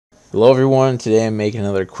Hello everyone, today I'm making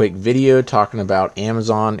another quick video talking about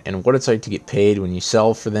Amazon and what it's like to get paid when you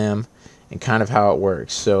sell for them and kind of how it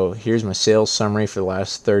works. So here's my sales summary for the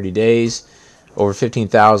last 30 days, over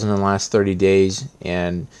 15,000 in the last 30 days,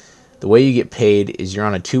 and the way you get paid is you're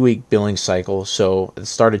on a 2-week billing cycle. So at the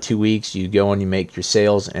start of 2 weeks you go and you make your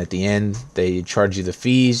sales, and at the end they charge you the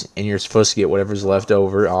fees and you're supposed to get whatever's left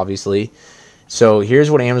over, obviously. So here's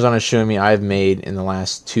what Amazon is showing me I've made in the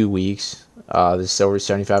last 2 weeks. This is over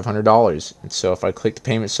 $7,500. And so if I click the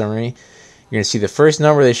payment summary, you're going to see the first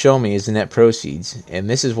number they show me is the net proceeds. And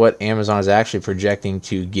this is what Amazon is actually projecting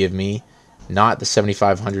to give me, not the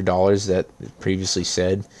 $7,500 that it previously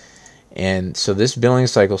said. And so this billing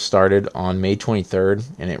cycle started on May 23rd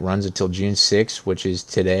and it runs until June 6th, which is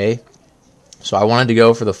today. So I wanted to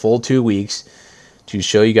go for the full 2 weeks to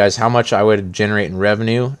show you guys how much I would generate in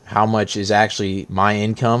revenue, how much is actually my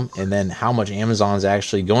income, and then how much Amazon is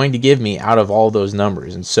actually going to give me out of all those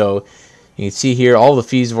numbers. And so you can see here all the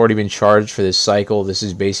fees have already been charged for this cycle. This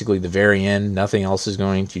is basically the very end. Nothing else is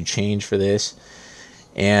going to change for this.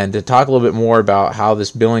 And to talk a little bit more about how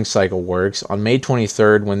this billing cycle works, on May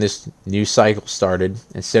 23rd when this new cycle started,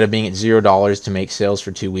 instead of being at $0 to make sales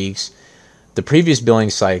for 2 weeks, the previous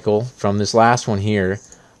billing cycle from this last one here,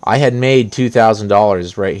 I had made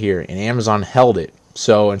 $2,000 right here, and Amazon held it.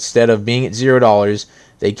 So instead of being at $0,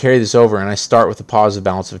 they carry this over, and I start with a positive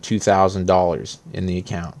balance of $2,000 in the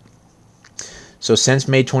account. So since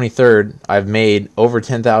May 23rd, I've made over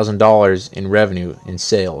 $10,000 in revenue in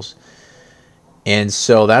sales. And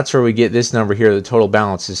so that's where we get this number here. The total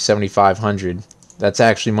balance is $7,500. That's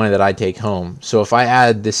actually money that I take home. So if I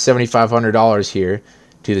add this $7,500 here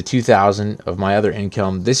to the $2,000 of my other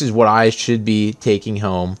income, this is what I should be taking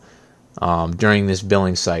home during this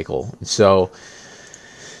billing cycle. So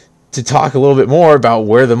to talk a little bit more about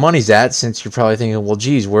where the money's at, since you're probably thinking, well,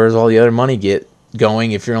 geez, where's all the other money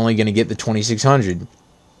going if you're only going to get the $2,600?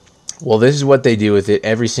 Well, this is what they do with it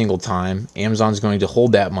every single time. Amazon's going to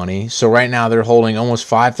hold that money. So right now they're holding almost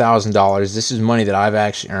 $5,000. This is money that I've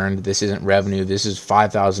actually earned. This isn't revenue. This is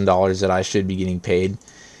 $5,000 that I should be getting paid.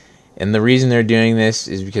 And the reason they're doing this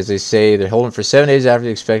is because they say they're holding for 7 days after the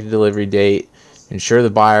expected delivery date, ensure the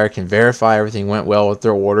buyer can verify everything went well with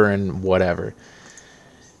their order and whatever.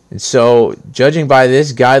 And so, judging by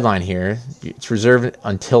this guideline here, it's reserved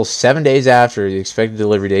until 7 days after the expected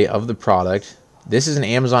delivery date of the product. This is an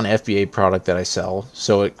Amazon FBA product that I sell,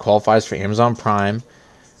 so it qualifies for Amazon Prime.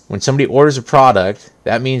 When somebody orders a product,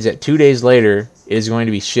 that means that 2 days later it is going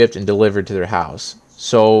to be shipped and delivered to their house.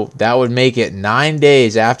 So that would make it 9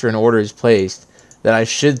 days after an order is placed that I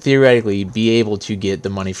should theoretically be able to get the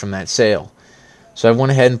money from that sale. So I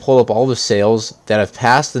went ahead and pulled up all the sales that have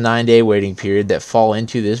passed the 9-day waiting period that fall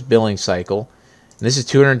into this billing cycle. And this is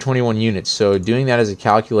 221 units. So doing that as a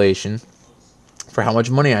calculation for how much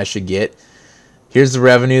money I should get, here's the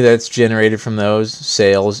revenue that's generated from those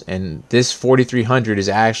sales, and this $4,300 is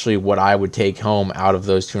actually what I would take home out of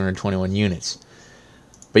those 221 units.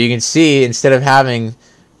 But you can see, instead of having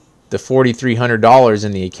the $4,300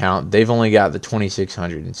 in the account, they've only got the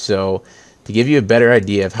 $2,600. So to give you a better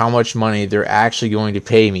idea of how much money they're actually going to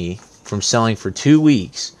pay me from selling for 2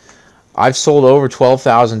 weeks, I've sold over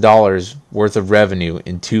 $12,000 worth of revenue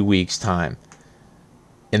in 2 weeks' time.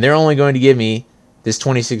 And they're only going to give me this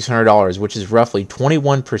 $2,600, which is roughly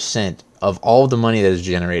 21% of all the money that is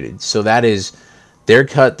generated. So that is their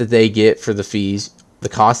cut that they get for the fees, the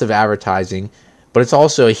cost of advertising, but it's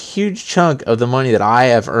also a huge chunk of the money that I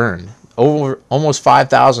have earned, over almost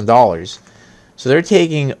 $5,000. So they're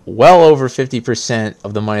taking well over 50%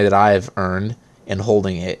 of the money that I have earned and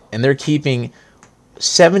holding it, and they're keeping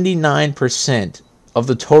 79% of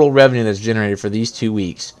the total revenue that's generated for these 2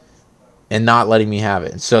 weeks and not letting me have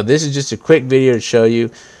it. So this is just a quick video to show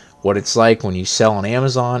you what it's like when you sell on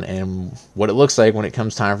Amazon and what it looks like when it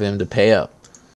comes time for them to pay up.